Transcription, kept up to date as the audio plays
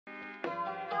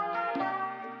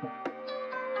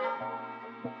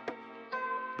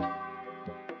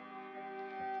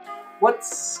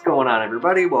What's going on,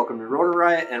 everybody? Welcome to Rotor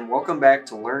Riot and welcome back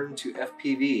to Learn to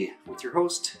FPV with your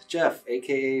host Jeff,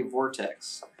 aka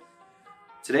Vortex.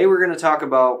 Today we're going to talk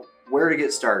about where to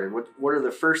get started. What are the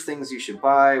first things you should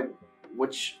buy?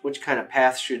 Which kind of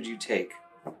path should you take?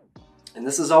 And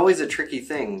this is always a tricky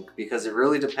thing because it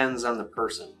really depends on the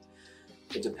person.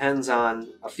 It depends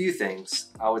on a few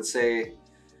things. I would say,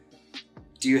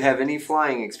 do you have any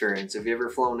flying experience? Have you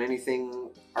ever flown anything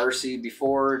RC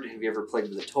before? Have you ever played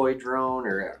with a toy drone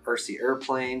or an RC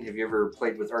airplane? Have you ever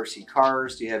played with RC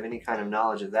cars? Do you have any kind of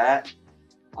knowledge of that?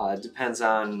 It depends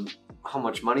on how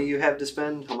much money you have to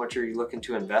spend, how much are you looking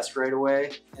to invest right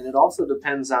away. And it also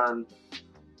depends on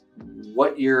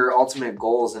what your ultimate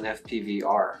goals in FPV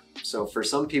are. So for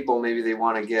some people, maybe they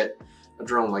want to get a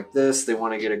drone like this, they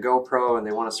want to get a GoPro and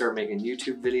they want to start making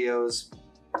YouTube videos.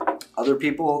 Other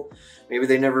people, maybe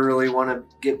they never really want to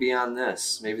get beyond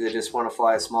this. Maybe they just want to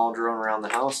fly a small drone around the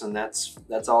house and that's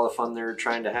all the fun they're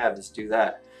trying to have, is do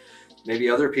that. Maybe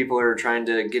other people are trying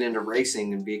to get into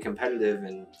racing and be competitive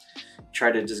and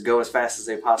try to just go as fast as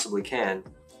they possibly can.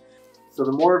 So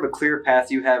the more of a clear path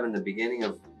you have in the beginning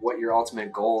of what your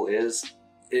ultimate goal is,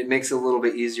 it makes it a little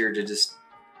bit easier to just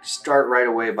start right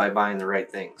away by buying the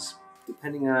right things.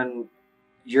 Depending on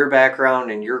your background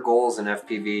and your goals in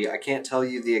FPV, I can't tell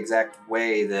you the exact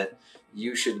way that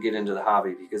you should get into the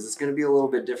hobby because it's going to be a little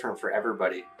bit different for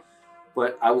everybody.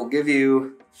 But I will give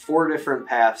you 4 different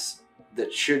paths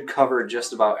that should cover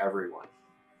just about everyone.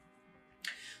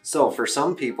 So for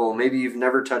some people, maybe you've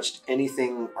never touched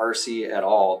anything RC at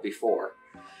all before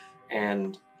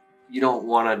and you don't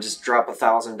want to just drop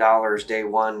 $1,000 day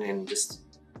one and just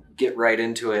get right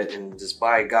into it and just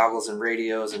buy goggles and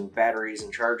radios and batteries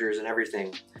and chargers and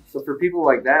everything. So for people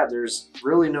like that, there's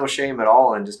really no shame at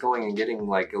all in just going and getting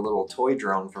like a little toy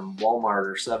drone from Walmart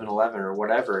or 7-Eleven or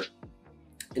whatever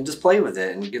and just play with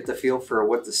it and get the feel for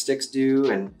what the sticks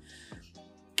do and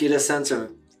get a sense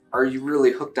of, are you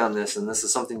really hooked on this and this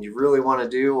is something you really want to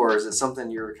do, or is it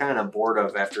something you're kind of bored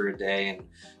of after a day and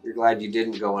you're glad you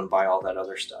didn't go and buy all that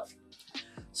other stuff.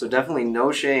 So definitely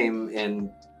no shame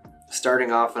in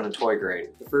starting off on a toy grade.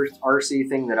 The first RC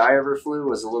thing that I ever flew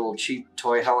was a little cheap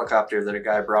toy helicopter that a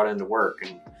guy brought into work,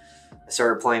 and I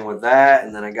started playing with that,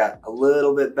 and then I got a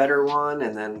little bit better one,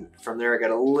 and then from there I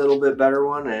got a little bit better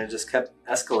one, and it just kept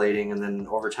escalating, and then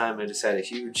over time I just had a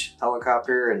huge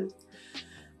helicopter, and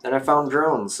then I found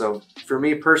drones. So for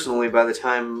me personally, by the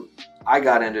time I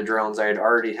got into drones, I had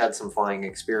already had some flying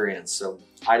experience, so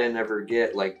I didn't ever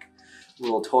get like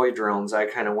little toy drones. I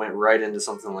kind of went right into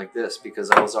something like this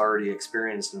because I was already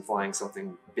experienced in flying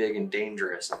something big and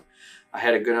dangerous. And I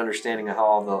had a good understanding of how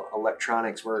all the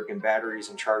electronics work and batteries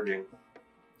and charging.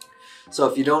 So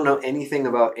if you don't know anything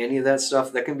about any of that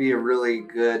stuff, that can be a really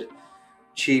good,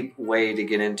 cheap way to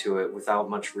get into it without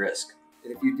much risk.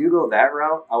 And if you do go that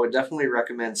route, I would definitely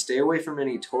recommend stay away from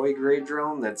any toy grade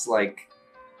drone that's like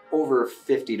over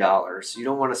 $50. You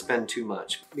don't want to spend too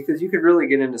much because you could really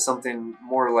get into something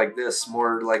more like this,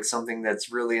 more like something that's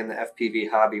really in the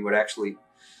FPV hobby would actually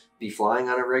be flying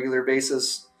on a regular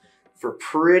basis for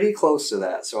pretty close to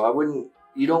that. So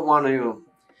you don't want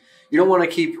to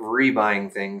keep rebuying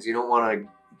things. You don't want to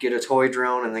get a toy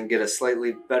drone and then get a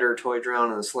slightly better toy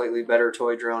drone and a slightly better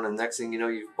toy drone, and next thing you know,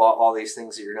 you've bought all these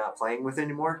things that you're not playing with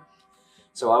anymore.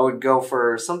 So I would go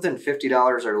for something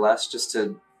 $50 or less just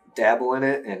to dabble in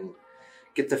it and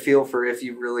get the feel for if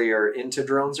you really are into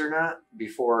drones or not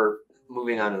before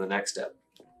moving on to the next step.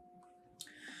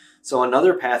 So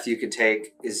another path you could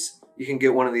take is you can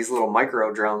get one of these little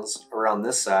micro drones around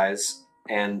this size,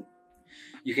 and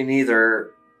you can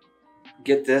either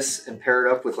get this and pair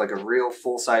it up with like a real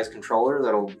full-size controller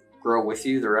that'll grow with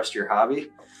you the rest of your hobby,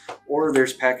 or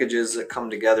there's packages that come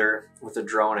together with a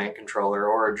drone and controller,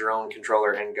 or a drone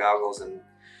controller and goggles and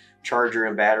charger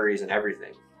and batteries and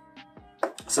everything.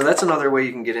 So that's another way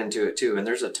you can get into it too. And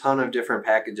there's a ton of different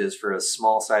packages for a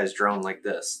small size drone like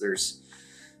this. There's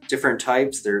different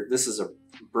types. This is a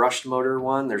brushed motor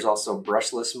one. There's also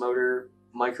brushless motor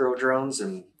micro drones.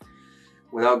 And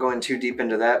without going too deep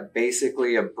into that,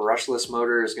 basically a brushless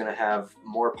motor is going to have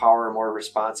more power, more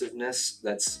responsiveness.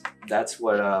 That's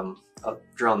what a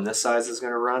drone this size is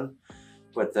going to run.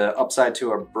 But the upside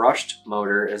to a brushed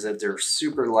motor is that they're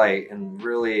super light and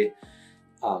really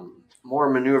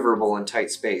more maneuverable in tight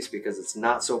space because it's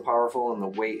not so powerful and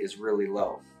the weight is really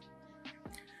low.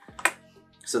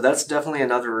 So that's definitely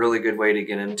another really good way to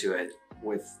get into it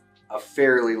with a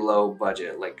fairly low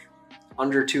budget, like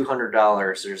under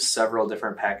 $200. There's several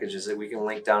different packages that we can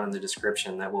link down in the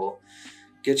description that will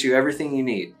get you everything you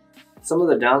need. Some of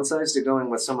the downsides to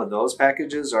going with some of those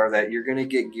packages are that you're going to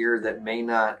get gear that may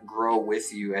not grow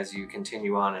with you as you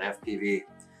continue on in FPV.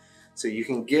 So you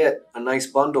can get a nice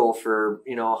bundle for,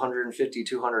 you know, $150,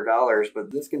 $200,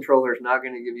 but this controller is not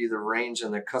going to give you the range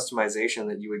and the customization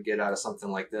that you would get out of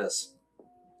something like this.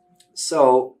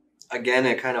 So again,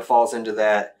 it kind of falls into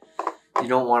that you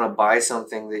don't want to buy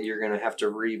something that you're going to have to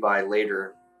rebuy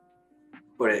later.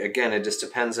 But again, it just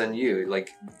depends on you. Like,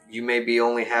 you may be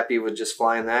only happy with just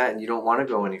flying that and you don't want to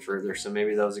go any further. So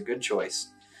maybe that was a good choice.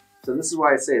 So this is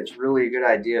why I say it's really a good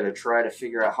idea to try to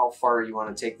figure out how far you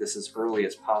want to take this as early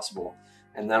as possible.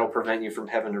 And that'll prevent you from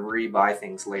having to rebuy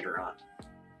things later on.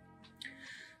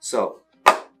 So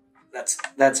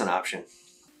that's an option.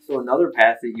 So another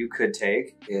path that you could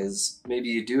take is maybe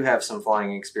you do have some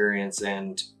flying experience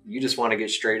and you just want to get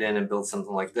straight in and build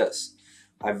something like this.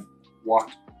 I've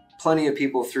walked plenty of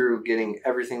people through getting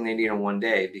everything they need in one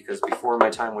day, because before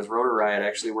my time with Rotor Riot, I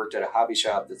actually worked at a hobby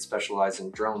shop that specialized in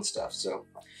drone stuff. So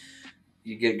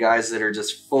you get guys that are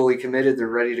just fully committed, they're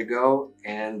ready to go,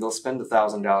 and they'll spend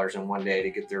 $1,000 in one day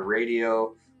to get their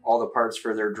radio, all the parts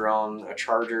for their drone, a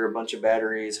charger, a bunch of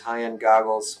batteries, high-end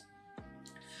goggles.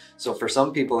 So for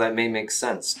some people that may make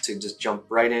sense to just jump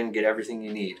right in, get everything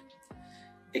you need.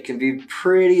 It can be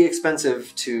pretty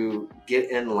expensive to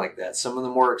get in like that. Some of the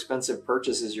more expensive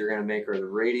purchases you're going to make are the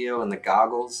radio and the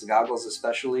goggles. The goggles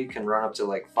especially can run up to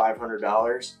like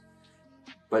 $500.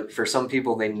 But for some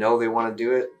people, they know they want to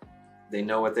do it. They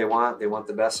know what they want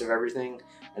the best of everything,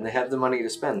 and they have the money to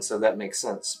spend, so that makes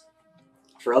sense.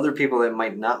 For other people, that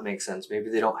might not make sense. Maybe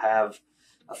they don't have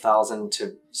 $1,000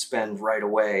 to spend right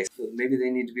away. So maybe they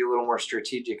need to be a little more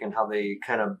strategic in how they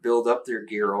kind of build up their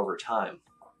gear over time.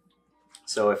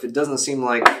 So if it doesn't seem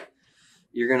like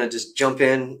you're going to just jump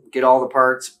in, get all the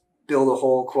parts, build a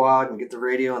whole quad, and get the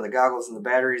radio and the goggles and the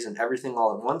batteries and everything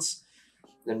all at once,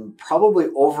 then probably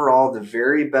overall the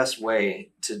very best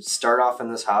way to start off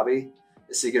in this hobby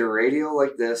is to get a radio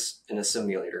like this and a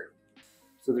simulator.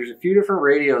 So there's a few different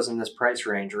radios in this price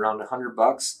range, around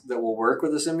 $100, that will work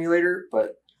with a simulator,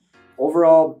 but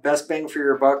overall, best bang for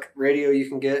your buck radio you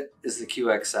can get is the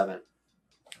QX7.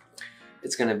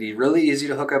 It's going to be really easy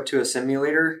to hook up to a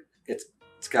simulator.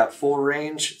 It's got full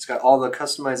range. It's got all the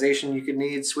customization you could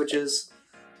need, switches.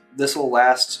 This will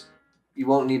last. You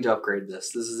won't need to upgrade this.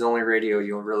 This is the only radio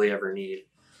you'll really ever need.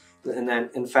 And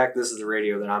then, in fact, this is the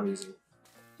radio that I'm using.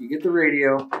 You get the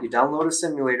radio, you download a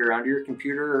simulator onto your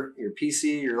computer, your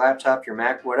PC, your laptop, your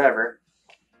Mac, whatever.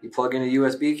 You plug in a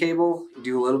USB cable, you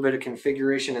do a little bit of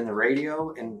configuration in the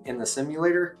radio and in the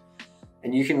simulator,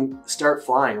 and you can start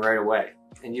flying right away.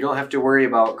 And you don't have to worry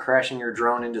about crashing your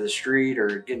drone into the street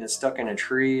or getting it stuck in a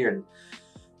tree and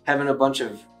having a bunch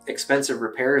of expensive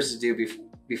repairs to do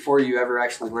before you ever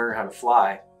actually learn how to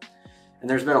fly. And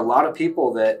there's been a lot of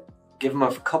people that give them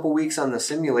a couple weeks on the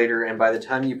simulator, and by the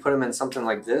time you put them in something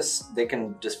like this, they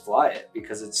can just fly it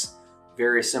because it's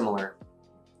very similar.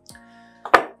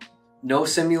 No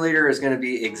simulator is going to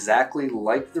be exactly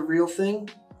like the real thing.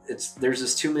 There's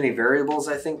just too many variables,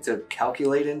 I think, to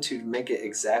calculate into to make it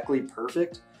exactly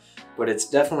perfect, but it's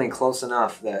definitely close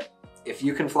enough that if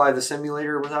you can fly the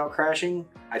simulator without crashing,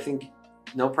 I think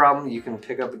no problem, you can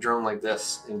pick up a drone like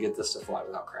this and get this to fly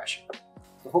without crashing.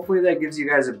 So hopefully that gives you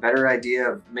guys a better idea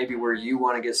of maybe where you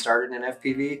want to get started in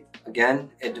FPV. Again,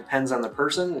 it depends on the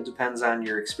person, it depends on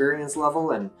your experience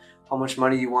level and how much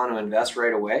money you want to invest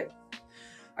right away.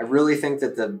 I really think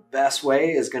that the best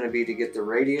way is going to be to get the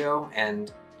radio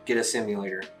and get a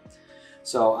simulator.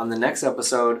 So on the next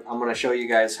episode, I'm going to show you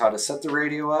guys how to set the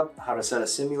radio up, how to set a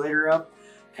simulator up,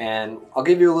 and I'll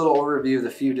give you a little overview of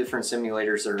the few different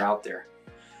simulators that are out there.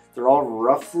 They're all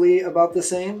roughly about the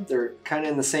same. They're kind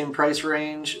of in the same price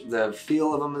range. The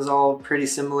feel of them is all pretty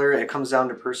similar. It comes down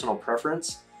to personal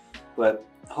preference, but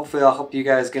hopefully I'll help you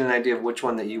guys get an idea of which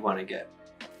one that you want to get.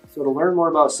 So to learn more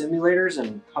about simulators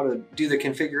and how to do the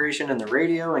configuration in the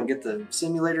radio and get the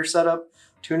simulator set up,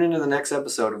 tune into the next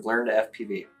episode of Learn to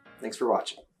FPV. Thanks for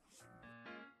watching.